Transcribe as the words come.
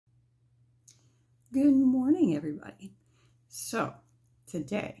Good morning, everybody. So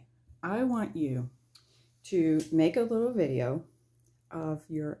today I want you to make a little video of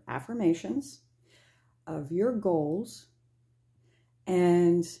your affirmations, of your goals,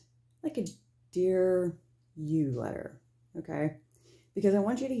 and like a dear you letter, okay? Because I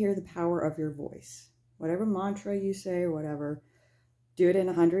want you to hear the power of your voice. Whatever mantra you say or whatever, do it in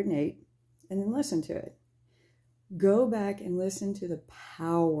 108 and then listen to it. Go back and listen to the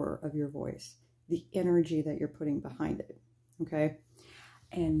power of your voice, the energy that you're putting behind it, okay?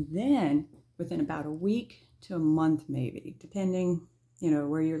 And then within about a week to a month maybe, depending,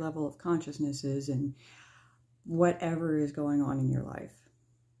 where your level of consciousness is and whatever is going on in your life,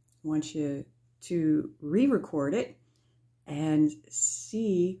 I want you to re-record it and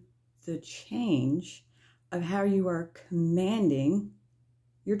see the change of how you are commanding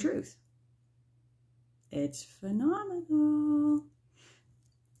your truth. It's phenomenal.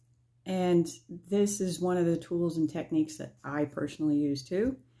 And this is one of the tools and techniques that I personally use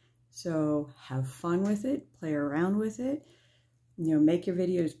too. So have fun with it, play around with it. Make your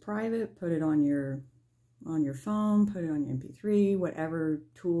videos private, put it on your phone, put it on your MP3, whatever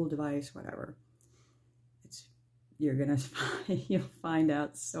tool, device, whatever. You'll find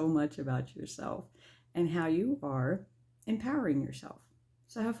out so much about yourself and how you are empowering yourself.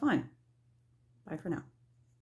 So have fun. Bye for now.